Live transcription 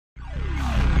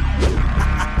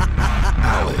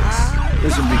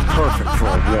This would be perfect for a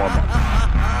warm-up.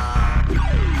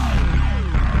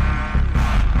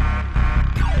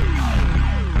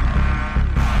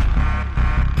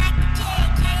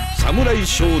 Samurai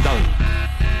Shodown.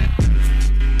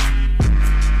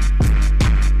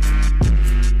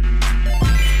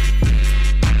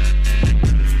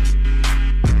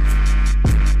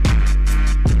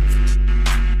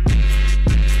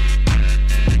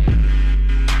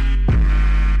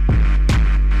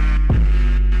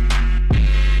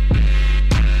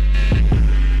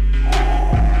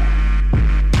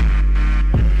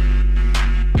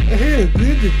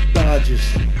 Ninja dodges.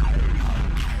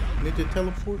 Ninja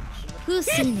teleports. 風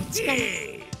水の力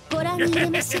ご覧に入れ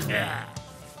ましょう。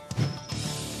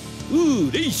ウ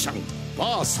ーレイシャン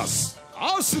VS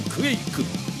アースクエイク、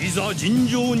いざ尋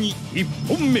常に1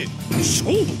本目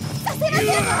勝負。させません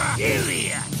わ。ジ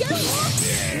ャンボ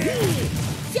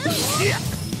ジャンボ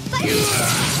バイよ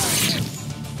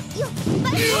バ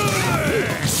イよ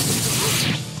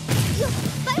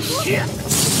バイやー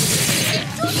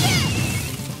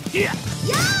バイや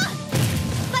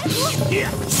バイや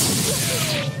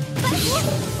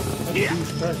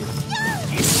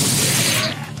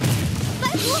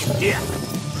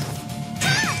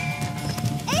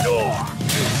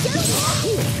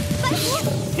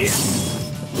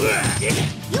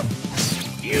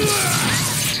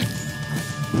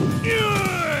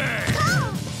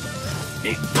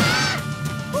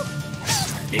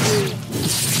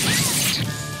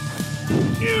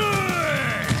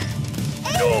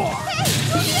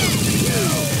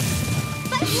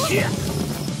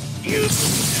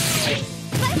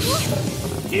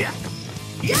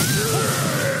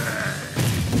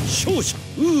勝者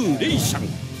ウーレイシャン。こ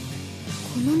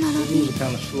の並び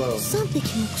Kind of slow. 3匹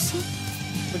木星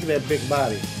Look at that big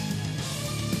body.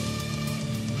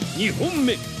 2本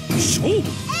目勝負。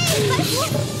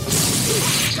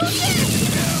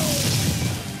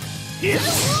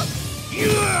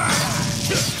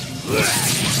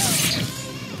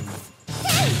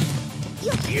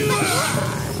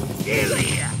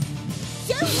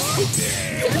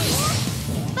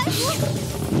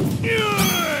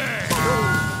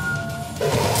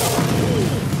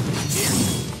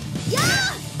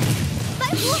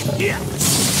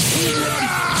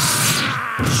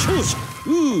勝者ウ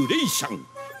ーレイシャン。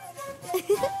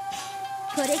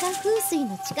これが風水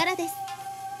の力です。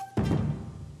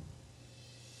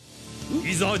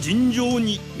いざ尋常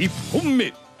に1本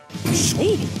目勝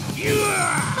負。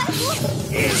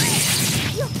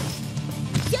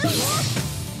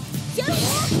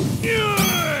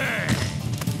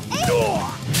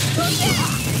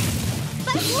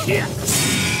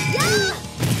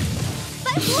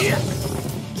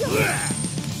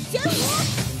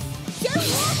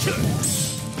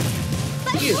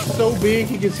He is so big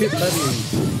he gets hit by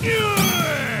these.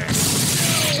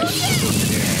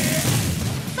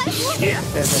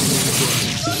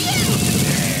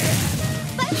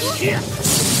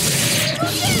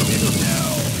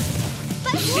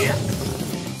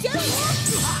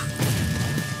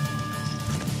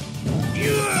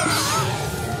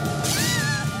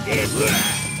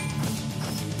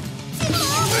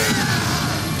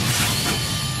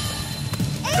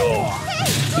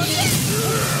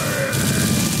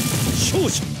勝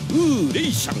者ウーレ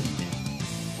イシャン。こ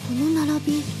の並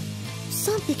び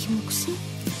3匹木星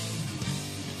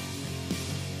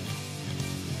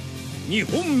2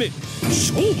本目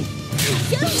勝負。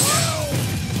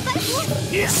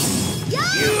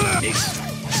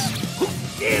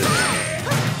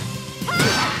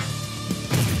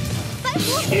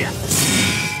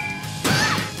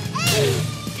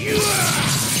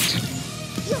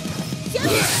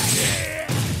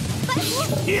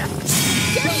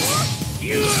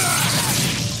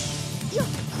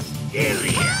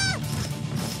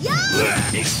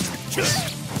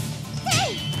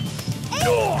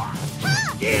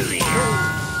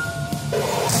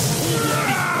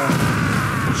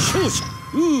勝者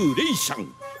ウーレイシャン。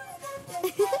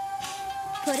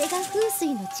これが風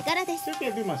水の力です。 I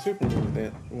can't do my super move with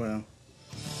that. Well,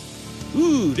 ウ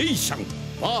ーレイシャン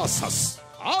VS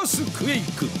アースクエイ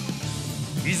ク、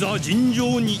いざ尋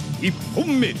常に1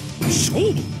本目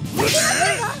勝負。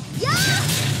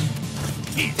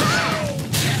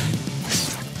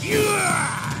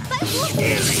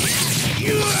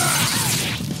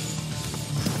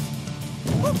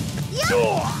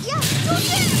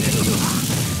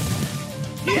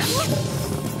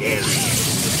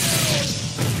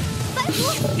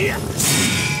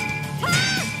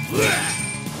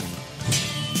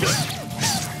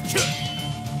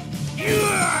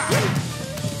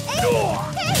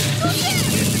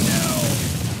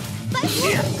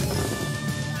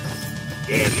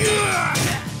勝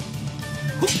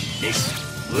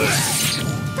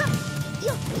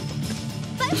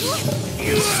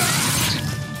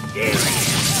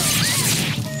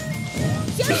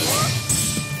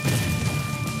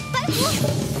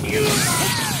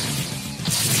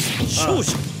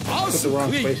者アー Put ス the wrong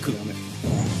クエイ space ク on it.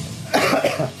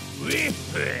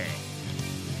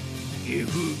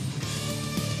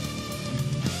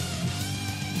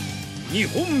 2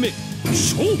本目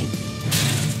勝負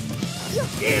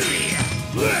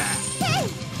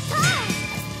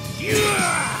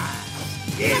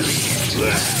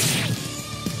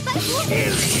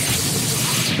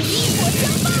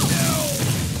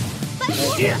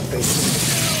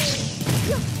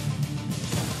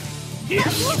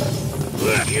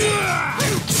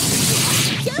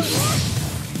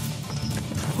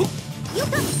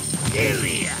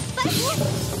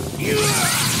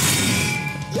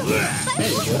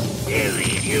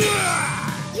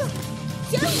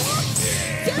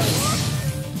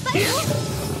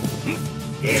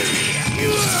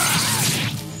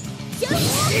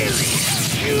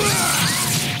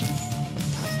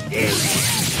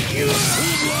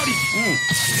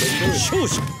勝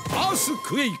者アース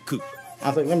クエイク I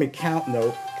was like, let me count.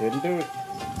 Nope, couldn't do it.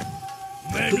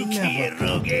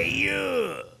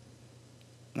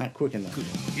 Not quick enough.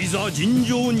 いざ尋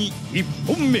常に1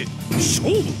本目勝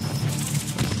負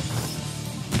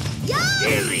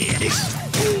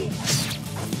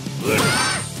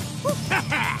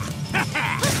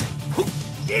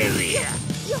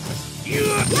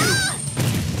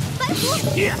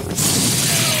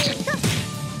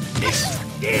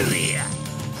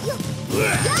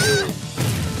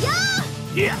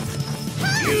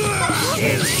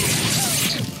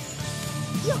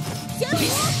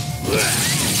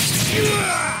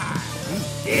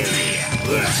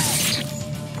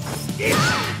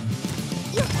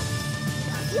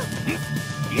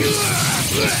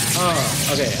Oh,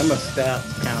 okay, I'm gonna stop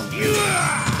counting.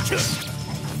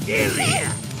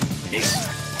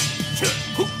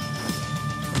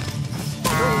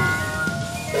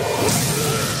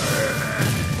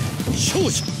 勝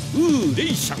者ウーレ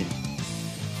イシャンこ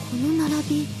の並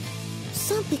び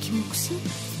3匹木星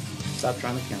Stop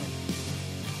trying to count.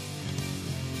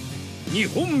 2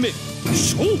本目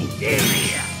勝負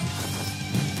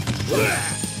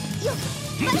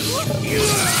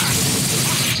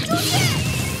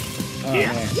Oh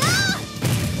man.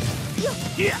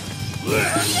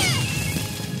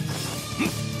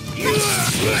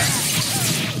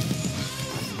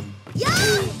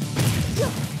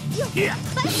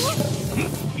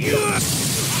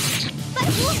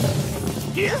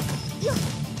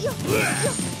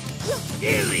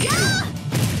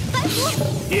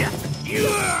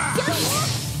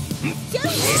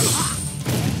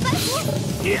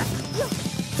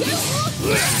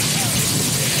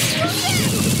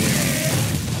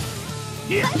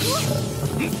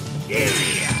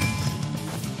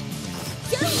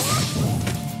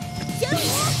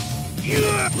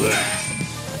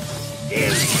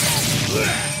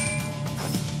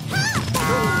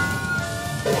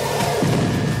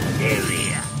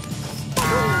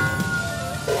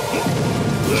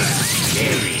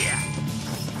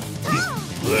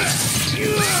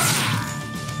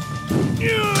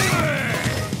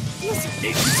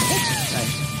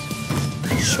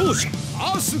勝者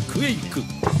アースクエイク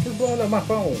Who's blowing up my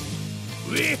phone?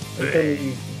 Until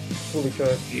you fully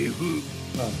charged.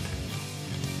 No.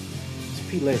 It's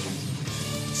P Legends.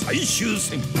 最終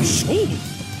戦勝負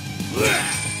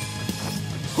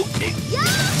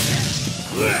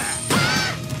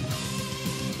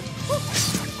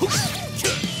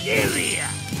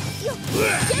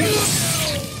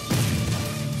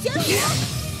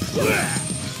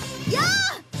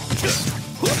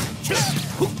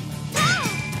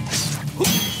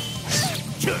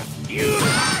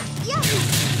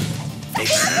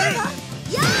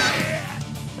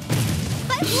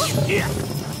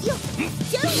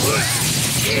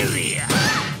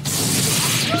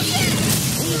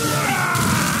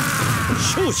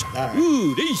勝者ウ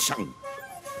ーレイシャンこ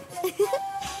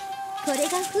れが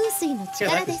風水の Yeah,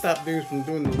 力 that で can す stop dudes from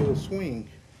doing the little swing.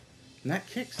 Not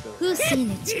kicks though. 風水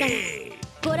の力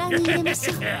ご覧に入れまし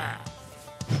ょう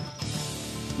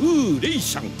ウーレイ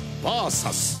シャン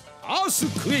VS アース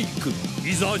クエイク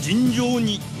いざ尋常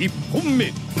に1本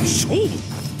目勝負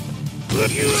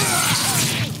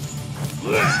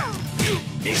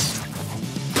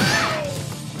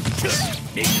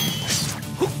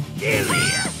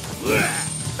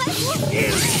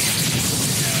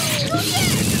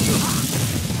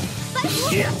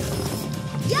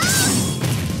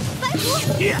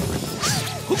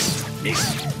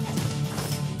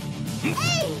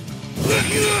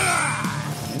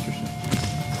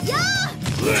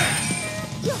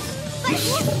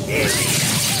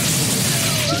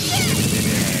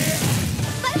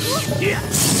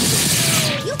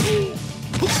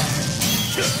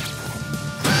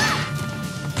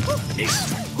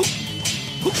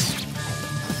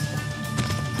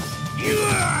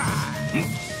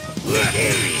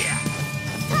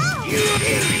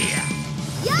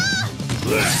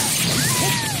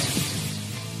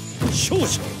勝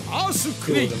者アース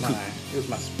クエイク。 It was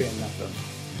my spin, not the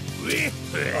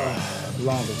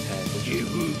long attack.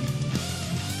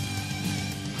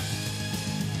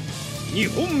 2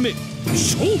本目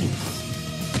勝負。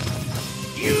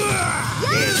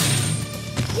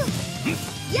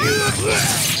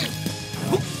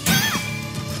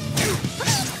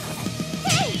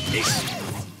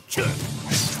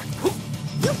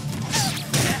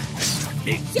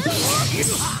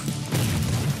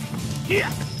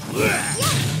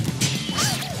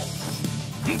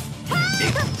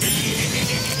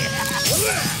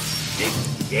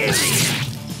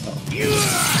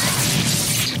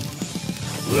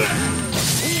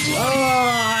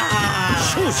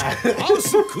勝者アー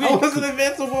スクエイ I ク。 wasn't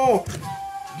invincible.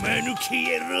 間抜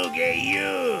け野郎が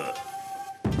よ。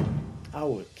 I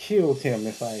would have killed him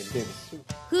if I did it.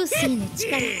 風水の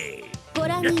力ご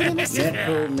覧に入れましょう。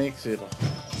 Metro makes it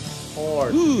hard.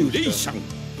 ウーレイシャン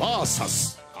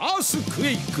VS アースク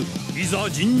エイク。いざ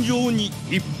尋常に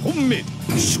1本目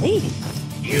勝負。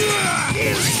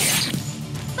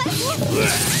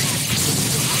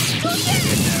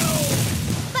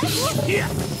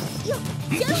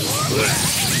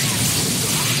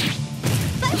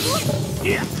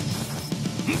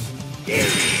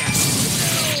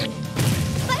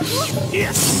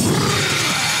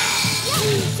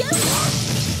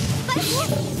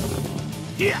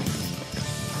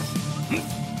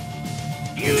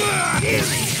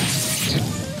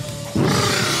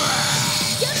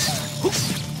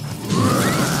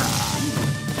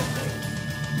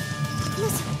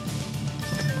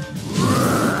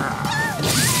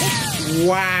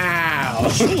Wow.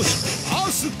 勝者アー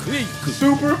スクエイク。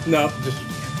 Super? No, just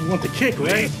you want the kick,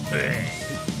 right?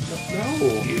 No.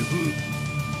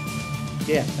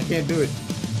 Yeah, I can't do it.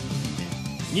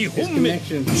 2 His 本目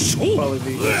connection 勝 will 負。 probably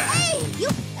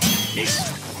be.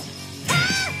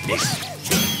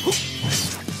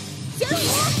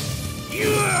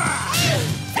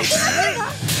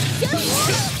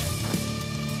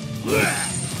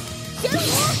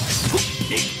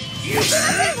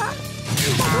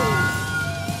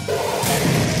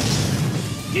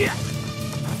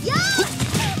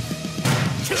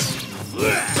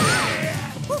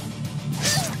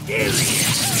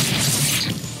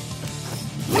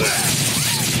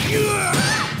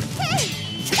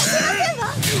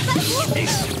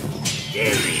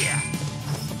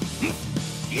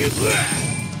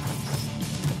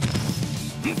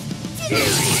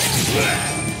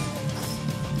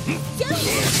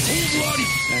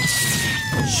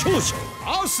勝者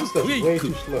アース Stuff クエイ way ク。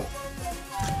 too slow.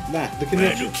 Nah, the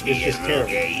connection is just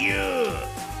terrible.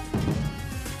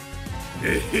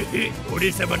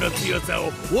 俺様の強さを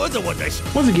わざわざし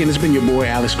Once again, it's been your boy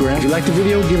AlexgramLive. If you like the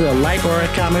video, give it a like or a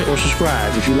comment or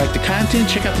subscribe. If you like the content,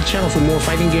 check out the channel for more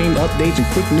fighting game updates and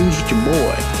quick news with your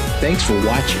boy. Thanks for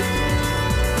watching.